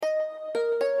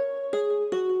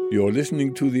You're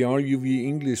listening to the RUV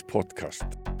English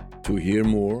podcast. To hear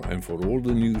more and for all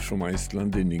the news from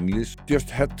Iceland in English, just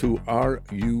head to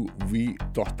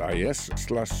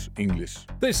ruv.is/English.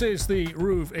 This is the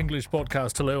RUV English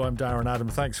podcast. Hello, I'm Darren Adam.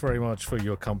 Thanks very much for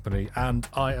your company. And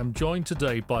I am joined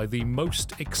today by the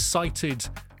most excited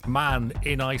man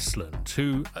in Iceland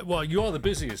who, well, you are the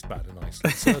busiest man in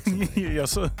Iceland, certainly.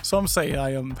 Yes, some say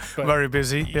I am very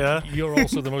busy, yeah. You're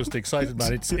also the most excited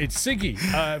man. It's Siggi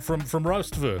from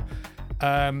Ruv.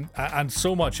 And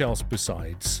so much else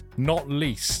besides, not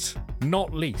least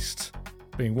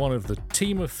being one of the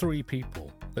team of 3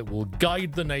 people that will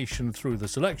guide the nation through the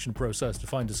selection process to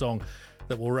find a song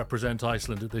that will represent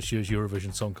Iceland at this year's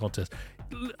Eurovision Song Contest.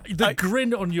 The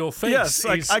grin on your face.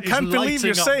 Yes, I can't believe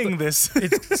you're saying this.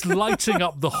 It's lighting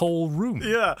up the whole room.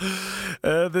 Yeah,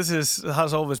 this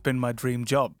has always been my dream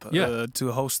job.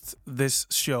 To host this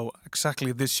show,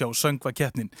 exactly this show,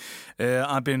 Söngvakeppnin.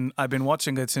 I've been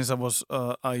watching it since I was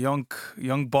a young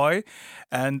boy,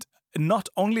 and not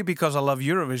only because I love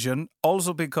Eurovision,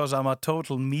 also because I'm a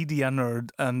total media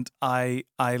nerd and I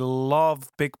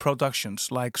love big productions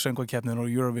like Söngvakeppnin or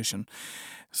Eurovision.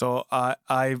 So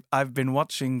I've been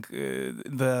watching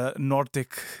the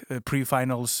Nordic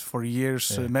pre-finals for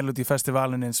years, Melody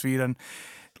Festivalen in Sweden,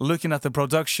 looking at the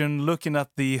production, looking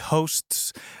at the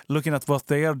hosts, looking at what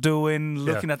they are doing,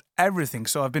 looking at everything.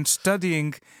 So I've been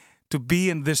studying to be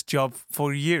in this job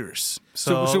for years.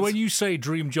 So when you say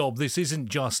dream job, this isn't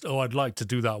just, I'd like to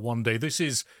do that one day. This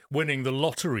is winning the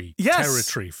lottery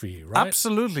territory for you, right?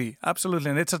 Absolutely.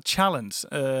 And it's a challenge.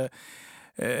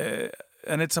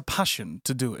 And it's a passion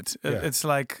to do it. It's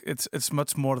like, it's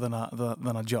much more than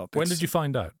a job. When did you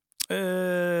find out?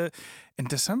 In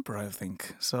December, I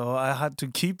think. So I had to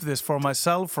keep this for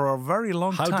myself for a very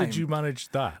long time. How did you manage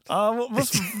that? It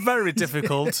was very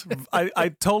difficult.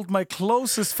 I told my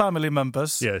closest family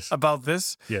members about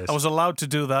this. Yes. I was allowed to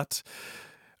do that.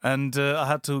 And I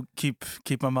had to keep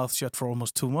my mouth shut for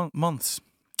almost 2 months.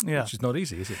 Yeah. Which is not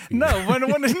easy, is it? No,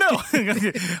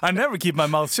 I never keep my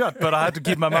mouth shut, but I had to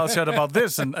keep my mouth shut about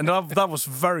this, and that was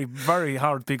very, very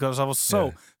hard because I was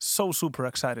so super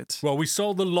excited. Well, we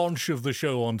saw the launch of the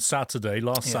show on Saturday,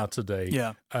 Saturday,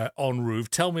 on RUV.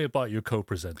 Tell me about your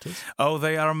co-presenters. Oh,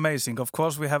 they are amazing. Of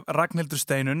course, we have Ragnhildur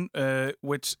Steinunn,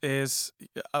 which is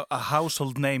a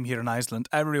household name here in Iceland.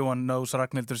 Everyone knows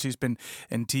Ragnhildur. She's been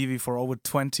in TV for over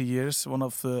 20 years, one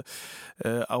of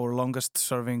our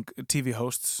longest-serving TV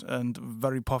hosts. And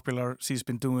very popular. She's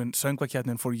been doing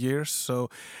Söngvakeppnin for years, so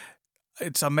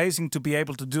it's amazing to be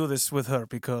able to do this with her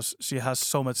because she has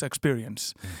so much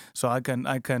experience. So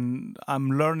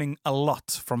I'm learning a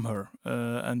lot from her,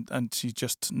 and she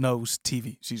just knows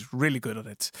TV. She's really good at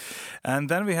it. And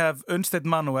then we have Unsteinn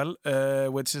Manuel,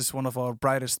 which is one of our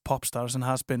brightest pop stars and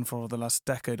has been for the last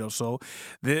decade or so.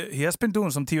 He has been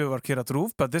doing some TV work here at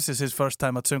RUV, but this is his first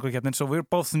time at Söngvakeppnin, so we're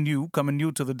both coming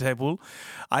new to the table.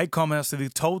 I come as the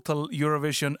total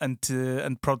Eurovision and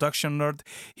production nerd.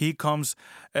 He comes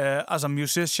as a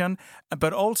musician,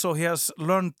 but also he has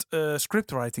learned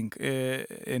script writing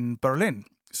in Berlin.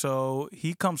 So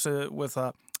he comes with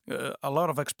a lot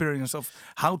of experience of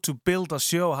how to build a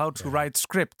show, how to write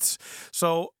scripts.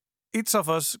 So each of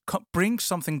us brings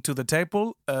something to the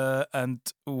table, and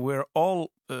we're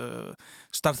all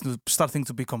starting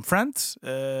to become friends.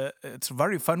 It's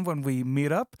very fun when we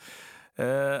meet up,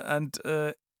 and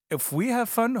if we have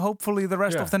fun, hopefully the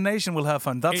rest of the nation will have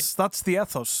fun. That's the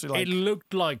ethos. It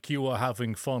looked like you were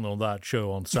having fun on that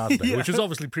show on Saturday, which was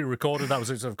obviously pre-recorded. That was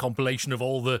a sort of compilation of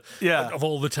all the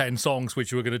 10 songs,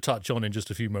 which we were going to touch on in just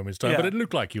a few moments' time. But it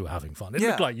looked like you were having fun. It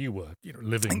looked like you were,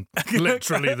 living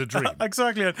literally the dream.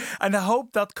 Exactly, and I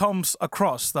hope that comes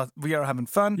across that we are having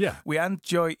fun. Yeah. We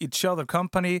enjoy each other's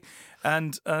company,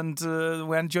 and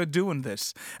we enjoy doing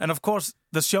this. And of course,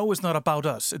 the show is not about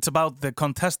us. It's about the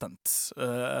contestants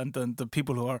and the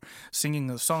people who are singing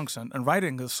the songs and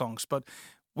writing the songs. But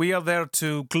we are there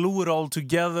to glue it all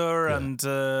together and,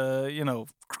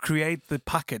 create the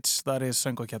package that is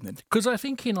Söngvakeppnin. Because I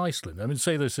think in Iceland, I mean,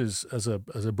 say this is as a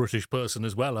British person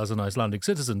as well as an Icelandic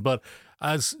citizen, but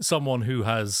as someone who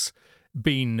has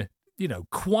been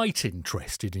quite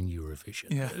interested in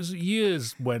Eurovision. Yeah. As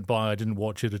years went by, I didn't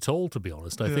watch it at all, to be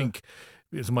honest. I think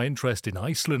it was my interest in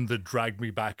Iceland that dragged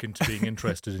me back into being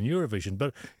interested in Eurovision.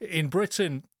 But in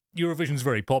Britain, Eurovision's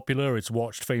very popular. It's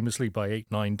watched famously by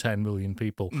 8, 9, 10 million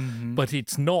people. Mm-hmm. But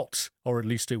it's not, or at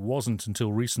least it wasn't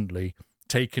until recently,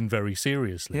 taken very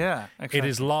seriously. Yeah, exactly. It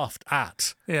is laughed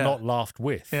at, not laughed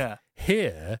with. Yeah.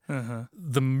 Here,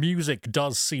 the music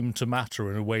does seem to matter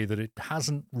in a way that it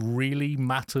hasn't really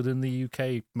mattered in the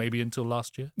UK, maybe until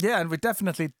last year. Yeah, and we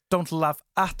definitely don't laugh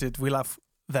at it. We laugh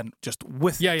than just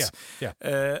with it.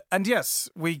 And yes,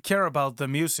 we care about the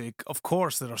music. Of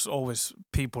course, there's always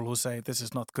people who say this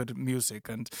is not good music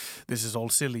and this is all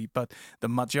silly. But the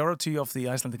majority of the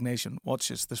Icelandic nation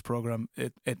watches this program.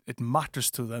 It matters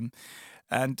to them.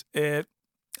 And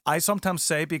I sometimes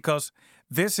say, because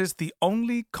this is the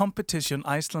only competition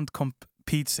Iceland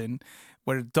competes in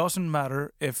where it doesn't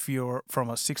matter if you're from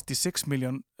a 66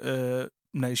 million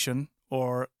nation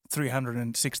or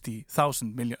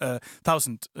 360,000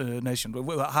 nation.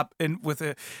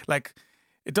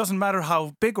 It doesn't matter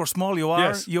how big or small you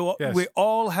are. We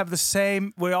all have the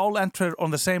same. We all enter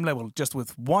on the same level, just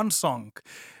with one song,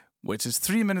 which is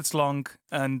 3 minutes long,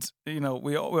 and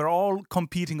we're all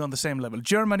competing on the same level.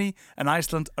 Germany and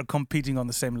Iceland are competing on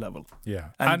the same level.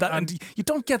 Yeah, and you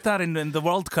don't get that in the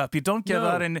World Cup. You don't get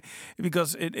that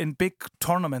because in big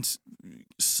tournaments,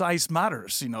 size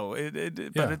matters. But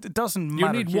it doesn't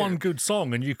matter. You need one good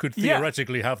song, and you could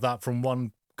theoretically have that from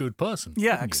one good person.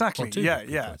 Yeah, exactly.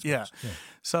 Yeah.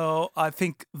 So I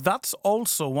think that's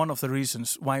also one of the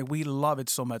reasons why we love it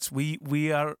so much.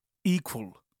 We are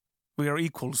equal. We are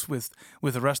equals with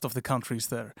the rest of the countries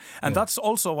there. And that's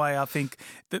also why I think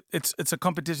that it's a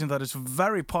competition that is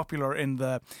very popular in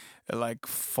the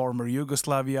former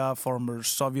Yugoslavia, former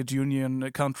Soviet Union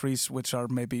countries, which are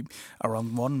maybe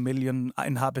around 1 million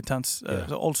inhabitants,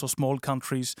 also small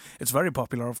countries. It's very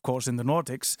popular, of course, in the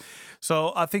Nordics.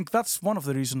 So I think that's one of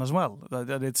the reasons as well,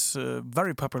 that it's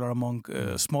very popular among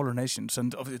smaller nations.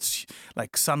 And it's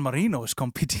like San Marino is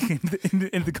competing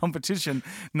in the competition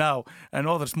now, and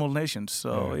other small nations.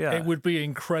 So, It would be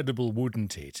incredible,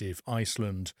 wouldn't it, if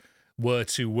Iceland were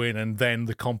to win and then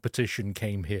the competition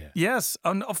came here? Yes,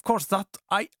 and of course that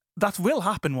will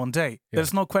happen one day.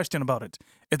 There's no question about it.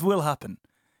 It will happen.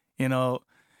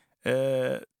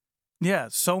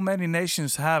 So many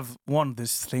nations have won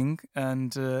this thing,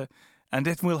 and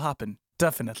it will happen,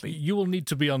 definitely. You will need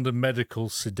to be under medical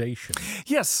sedation.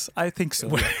 Yes, I think so.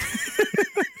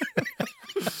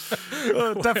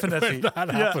 Definitely. When that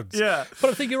happens. Yeah.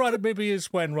 But I think you're right, it maybe is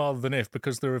when rather than if,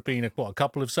 because there have been a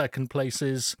couple of second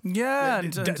places. Yeah.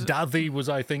 Daði was,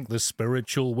 I think, the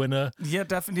spiritual winner. Yeah,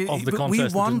 definitely. Of the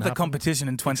contest. We won the competition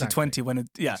in 2020 when it.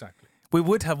 Yeah. Exactly. We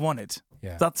would have won it.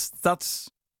 Yeah. That's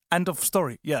end of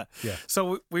story. Yeah.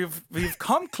 So we've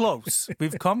come close.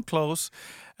 We've come close,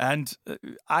 and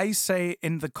I say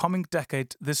in the coming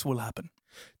decade this will happen.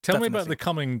 Tell me about the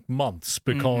coming months,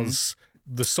 because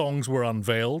the songs were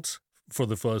unveiled for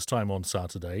the first time on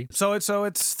Saturday. So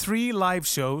it's 3 live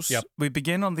shows. Yep. We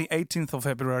begin on the 18th of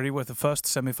February with the first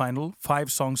semi-final.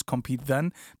 5 songs compete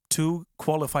then. 2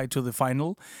 qualify to the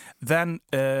final. Then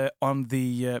on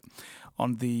the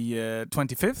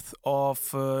 25th of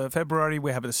February,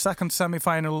 we have the second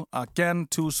semi-final. Again,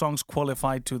 2 songs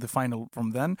qualify to the final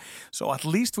from then. So at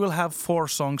least we'll have 4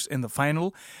 songs in the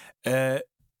final.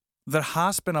 There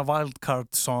has been a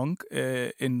wildcard song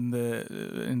in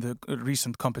the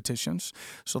recent competitions,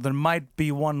 so there might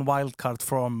be one wildcard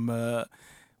from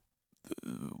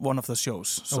one of the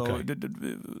shows. So,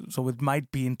 so it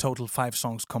might be in total 5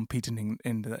 songs competing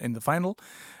in the final.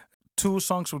 2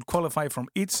 songs would qualify from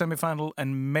each semifinal,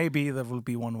 and maybe there will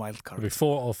be one wildcard. It'll be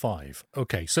 4 or 5.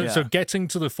 Okay, so getting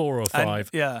to the 4 or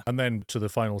 5, and then to the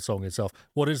final song itself.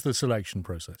 What is the selection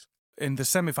process? In the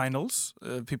semifinals,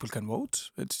 people can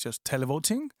vote. It's just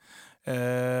televoting.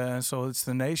 So it's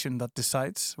the nation that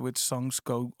decides which songs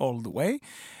go all the way.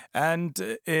 And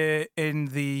in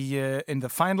the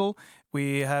final,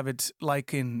 we have it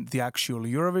like in the actual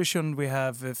Eurovision. We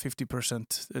have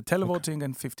 50% televoting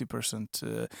and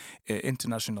 50%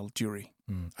 international jury.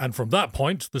 And from that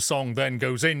point, the song then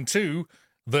goes into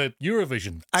the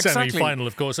Eurovision semi-final,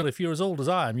 of course. And if you're as old as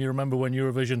I am, you remember when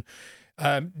Eurovision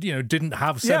didn't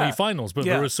have semi-finals, but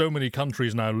there are so many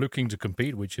countries now looking to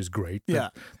compete, which is great.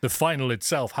 The final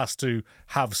itself has to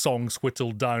have songs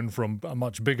whittled down from a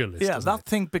much bigger list. Yeah, that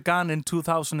thing began in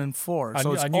 2004,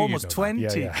 so it's almost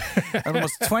 20,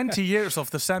 almost 20 years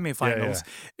of the semi-finals.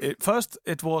 First,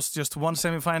 it was just one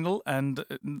semi-final, and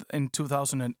in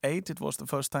 2008, it was the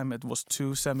first time it was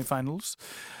 2 semi-finals.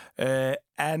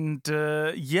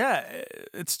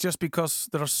 It's just because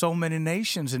there are so many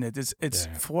nations in it. It's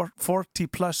 40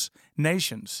 plus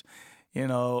nations.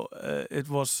 It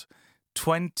was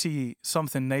 20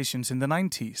 something nations in the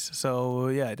 90s. So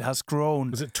it has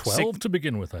grown. Was it 12 to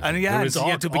begin with? And there is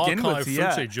to begin with,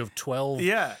 footage of 12.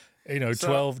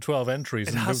 12 entries,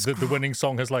 and the winning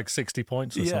song has like 60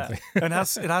 points or something. And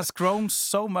it has grown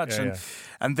so much,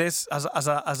 and this as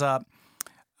a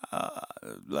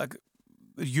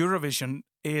Eurovision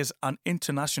is an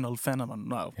international phenomenon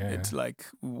now. It's like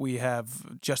we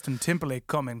have Justin Timberlake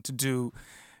coming to do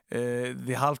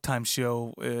the halftime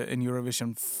show in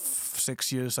Eurovision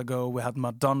 6 years ago. We had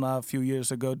Madonna a few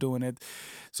years ago doing it.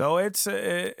 So it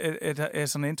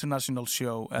is an international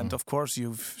show, and of course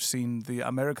you've seen the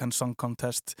American Song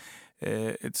Contest.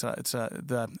 It's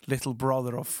the little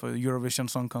brother of Eurovision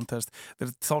Song Contest.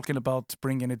 They're talking about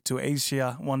bringing it to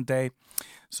Asia one day.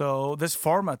 So this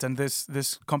format and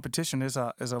this competition is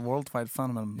a worldwide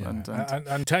phenomenon. Yeah.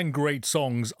 And 10 great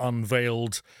songs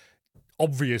unveiled.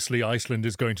 Obviously, Iceland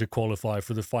is going to qualify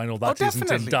for the final. That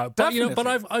isn't in doubt. But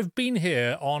I've been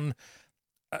here on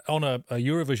a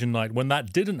Eurovision night when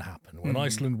that didn't happen, when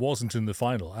Iceland wasn't in the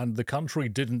final, and the country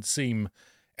didn't seem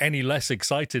any less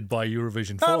excited by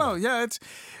Eurovision.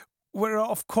 We're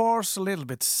of course a little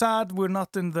bit sad. We're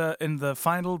not in the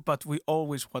final, but we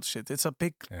always watch it. It's a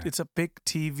big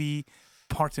TV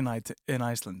party night in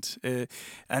Iceland,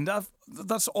 and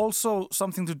that's also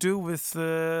something to do with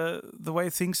the way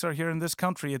things are here in this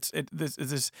country.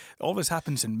 This always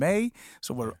happens in May,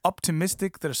 so we're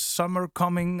optimistic. There's summer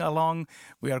coming along.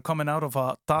 We are coming out of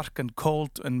a dark and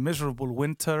cold and miserable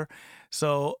winter.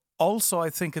 So also, I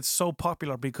think it's so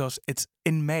popular because it's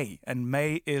in May, and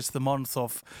May is the month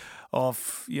of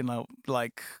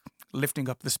lifting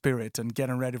up the spirit and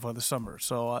getting ready for the summer.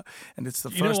 So, and it's the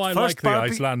first. I like the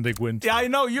Icelandic winter. Yeah, I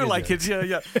know you like it.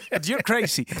 Yeah. And you're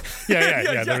crazy.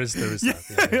 Yeah. There is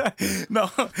that. Yeah.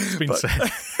 No, it's been said.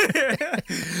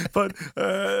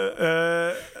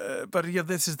 But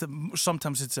this is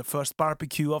sometimes it's the first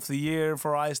barbecue of the year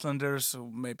for Icelanders.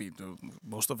 Maybe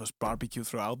most of us barbecue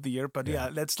throughout the year. But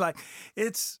it's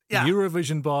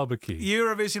Eurovision barbecue.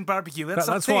 Eurovision barbecue.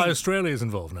 That's why Australia's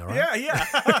involved now, right? Yeah.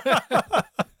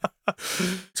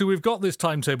 So we've got this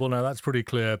timetable now. That's pretty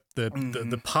clear.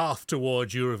 The path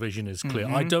towards Eurovision is clear.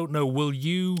 I don't know, will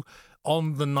you,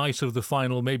 on the night of the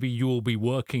final, maybe you will be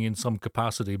working in some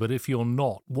capacity, but if you're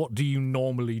not, what do you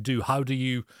normally do? How do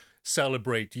you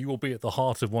celebrate? You will be at the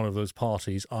heart of one of those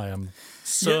parties, I am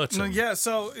certain.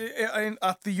 So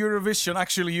at the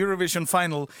Eurovision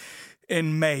final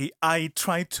in May, I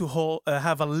tried to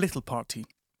have a little party.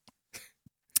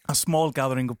 A small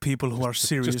gathering of people who are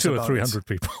serious just 200 or 300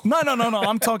 people. No.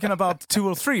 I'm talking about 2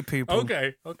 or 3 people.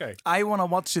 Okay. I want to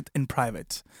watch it in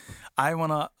private. I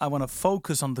wanna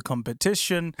focus on the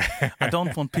competition. I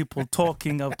don't want people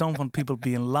talking. I don't want people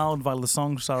being loud while the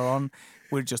songs are on.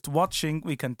 We're just watching.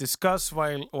 We can discuss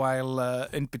while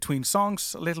in between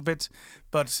songs a little bit,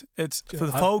 but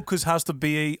the focus has to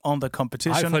be on the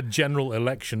competition. I've had general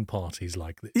election parties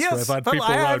like this. Yes, where I've had people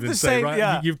around and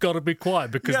say, you've got to be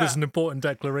quiet because there's an important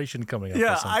declaration coming up.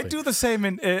 Yeah, I do the same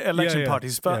in election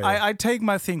parties, but I take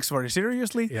my things very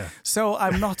seriously. Yeah. So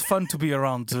I'm not fun to be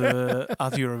around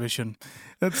at Eurovision.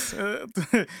 It's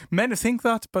many think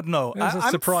that, but no. It's a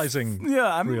surprising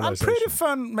realization. I'm pretty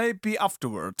fun maybe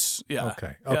afterwards. Yeah.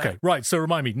 Okay. Right, so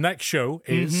remind me, next show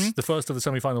is the first of the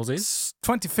semi-finals is?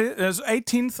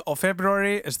 18th of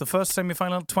February is the first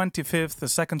semi-final, 25th the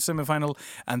second semi-final,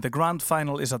 and the grand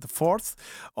final is at the 4th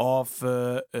of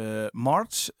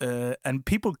March. And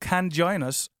people can join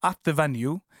us at the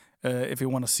venue if you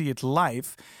want to see it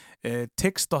live.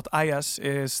 Tix.is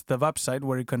is the website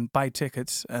where you can buy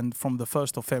tickets, and from the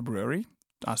 1st of February,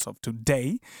 as of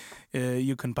today,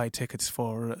 you can buy tickets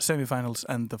for semi-finals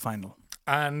and the final.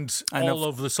 And all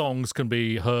of the songs can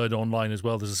be heard online as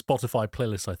well. There's a Spotify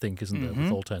playlist, I think, isn't there,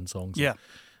 with all 10 songs? Yeah.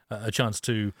 A chance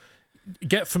to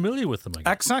get familiar with them, I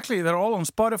guess. Exactly. They're all on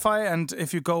Spotify, and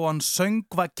if you go on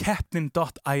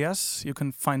Söngvakeppnin.is, you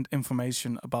can find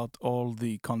information about all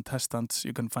the contestants.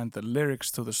 You can find the lyrics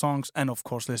to the songs, and of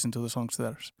course listen to the songs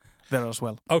there as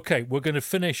well. Okay, we're going to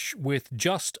finish with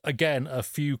just, again, a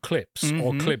few clips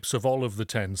or clips of all of the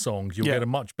 10 songs. You'll get a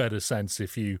much better sense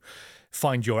if you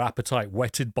find your appetite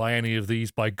whetted by any of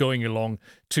these by going along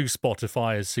to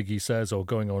Spotify, as Siggi says, or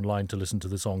going online to listen to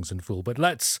the songs in full. But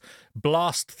let's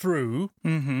blast through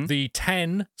the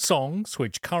 10 songs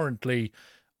which currently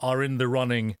are in the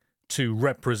running to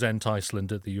represent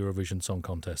Iceland at the Eurovision Song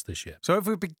Contest this year. So if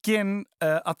we begin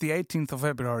at the 18th of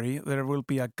February, there will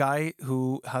be a guy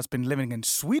who has been living in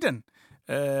Sweden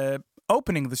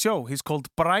opening the show. He's called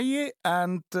Bragi,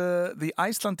 and the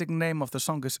Icelandic name of the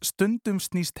song is Stundum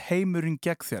snýst heimurinn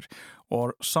gegn þér,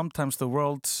 or Sometimes the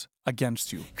World's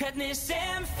Against You. Hvernig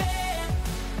sem fer,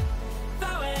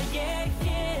 þá ég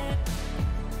hér,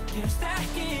 gefst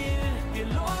ekki upp, ég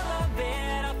lofa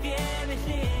vera þér við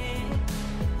hlið.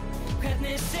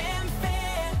 Hvernig sem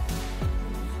fer,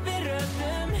 við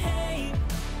röðum heim,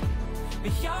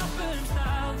 við hjálpumst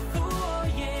að þú og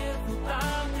ég, þú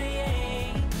aldrei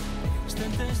ein.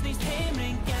 Stundum snýst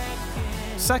heimurinn gegn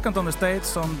þér. Second on the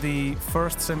stage on the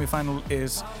first semi-final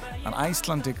is an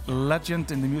Icelandic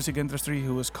legend in the music industry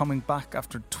who is coming back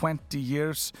after 20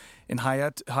 years in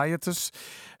hiatus.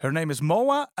 Her name is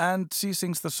Moa and she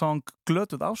sings the song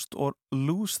Glötuð ást or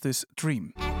Lose This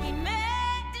Dream.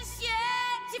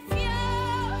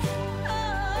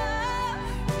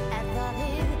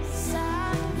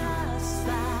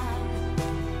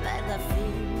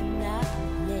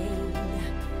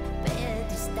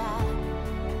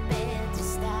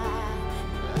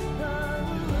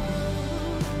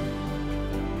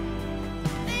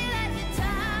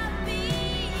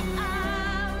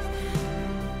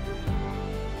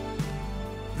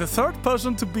 The third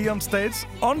person to be on stage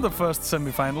on the first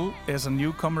semi-final is a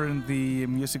newcomer in the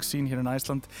music scene here in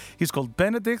Iceland. He's called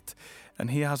Benedikt and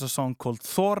he has a song called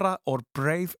Þora or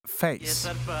Brave Face.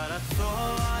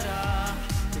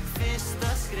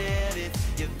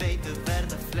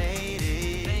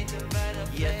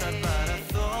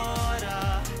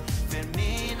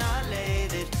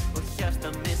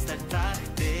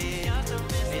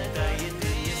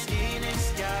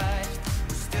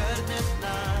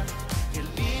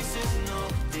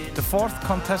 The fourth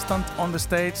contestant on the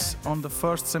stage on the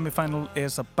first semi-final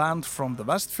is a band from the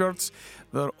Westfjords.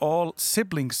 They're all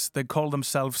siblings. They call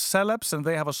themselves Celebs and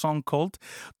they have a song called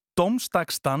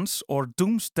Dómsdagsdans or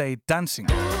Doomsday Dancing.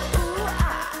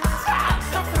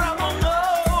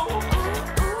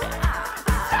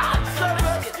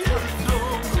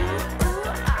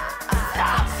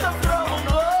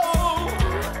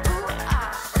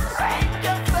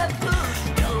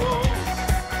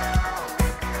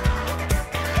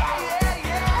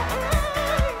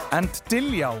 And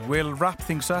Diljá will wrap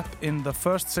things up in the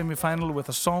first semi-final with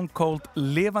a song called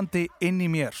Levandi inni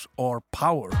mér or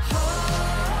Power.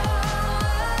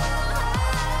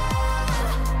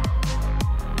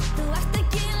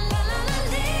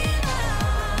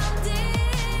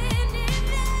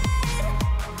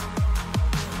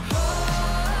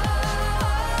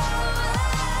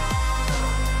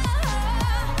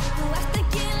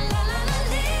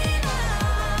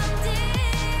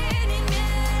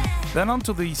 Then on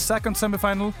to the second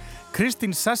semi-final.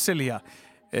 Kristín Cecilia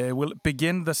will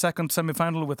begin the second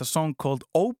semi-final with a song called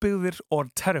Óbyggðir or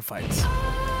Terrified.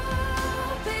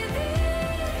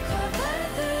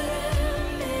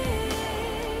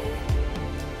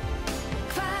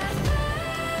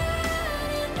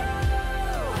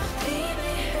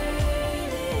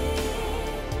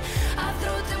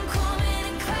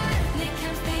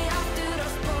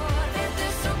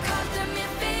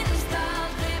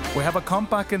 We have a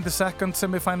comeback in the second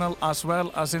semi-final as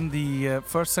well as in the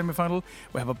first semi-final.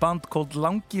 We have a band called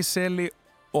Langiseli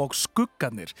og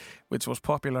Skuggarnir, which was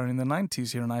popular in the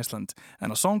 90s here in Iceland,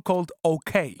 and a song called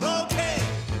OK. OK.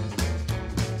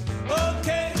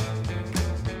 OK.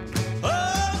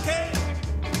 OK.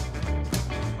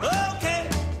 OK.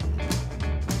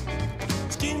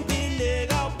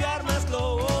 Skyndilega á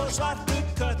bjarmasló og svartu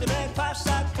köttur með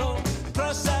passató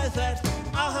krossaði þvert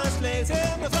á hans leið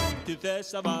sem fram til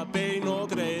þess að var bein og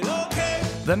greið. OK.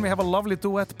 Then we have a lovely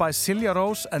duet by Silja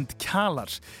Rós and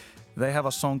Kjalar. They have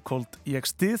a song called Ég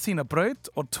styð þína braut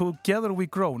or Together We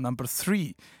Grow, number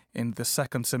 3 in the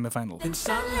second semi-final.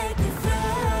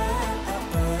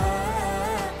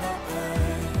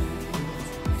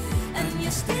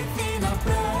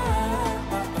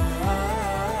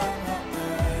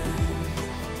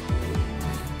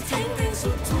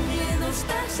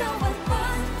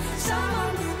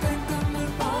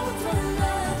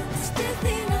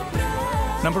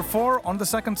 Number 4 on the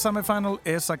second semi-final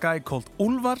is a guy called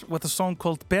Úlfar with a song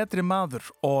called Betri maður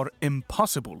or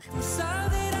Impossible.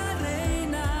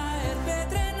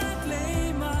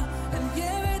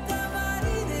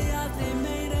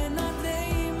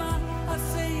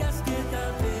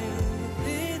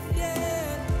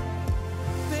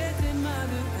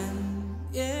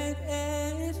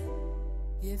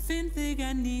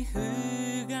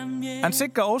 And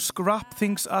Sigga Ósk wrap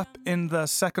things up in the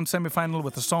second semi-final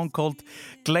with a song called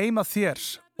Gleyma þér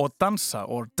og dansa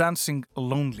or Dancing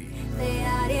Lonely.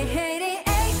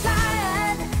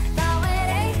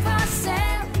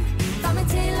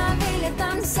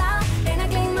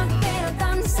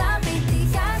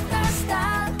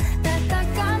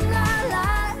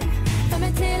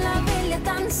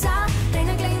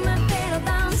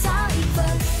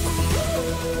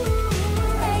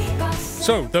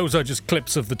 So, those are just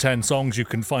clips of the 10 songs. You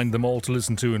can find them all to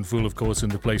listen to in full, of course, in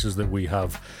the places that we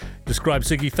have described.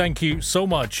 Siggi, thank you so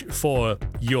much for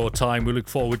your time. We look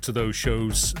forward to those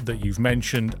shows that you've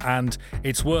mentioned. And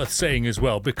it's worth saying as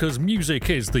well, because music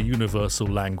is the universal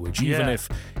language. Even if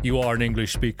you are an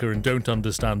English speaker and don't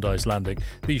understand Icelandic,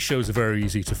 these shows are very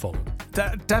easy to follow.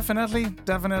 Definitely.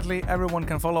 Everyone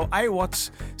can follow. I watch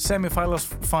semi-finals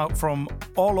from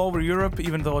all over Europe,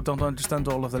 even though I don't understand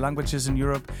all of the languages in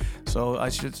Europe. So I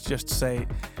should just say,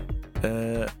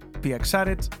 be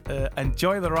excited,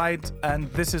 enjoy the ride, and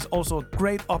this is also a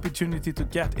great opportunity to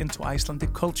get into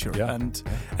Icelandic culture and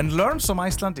learn some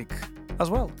Icelandic as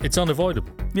well. It's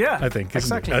unavoidable. Yeah, I think,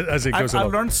 exactly. As it goes along. I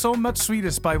learned so much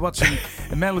Swedish by watching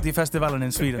Melody Festivalen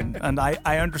in Sweden, and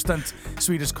I understand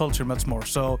Swedish culture much more.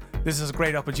 So this is a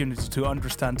great opportunity to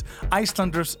understand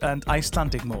Icelanders and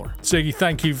Icelandic more. Siggi,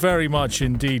 thank you very much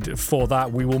indeed for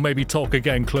that. We will maybe talk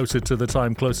again closer to the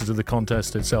time, closer to the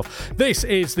contest itself. This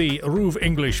is the RÚV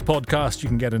English podcast. You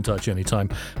can get in touch anytime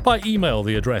by email.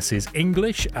 The address is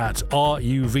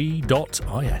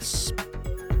english@ruv.is.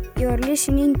 You're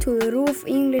listening to the RÚV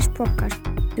English podcast.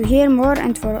 To hear more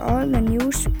and for all the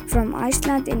news from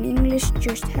Iceland in English,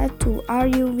 just head to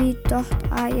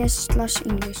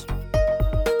ruv.is/English.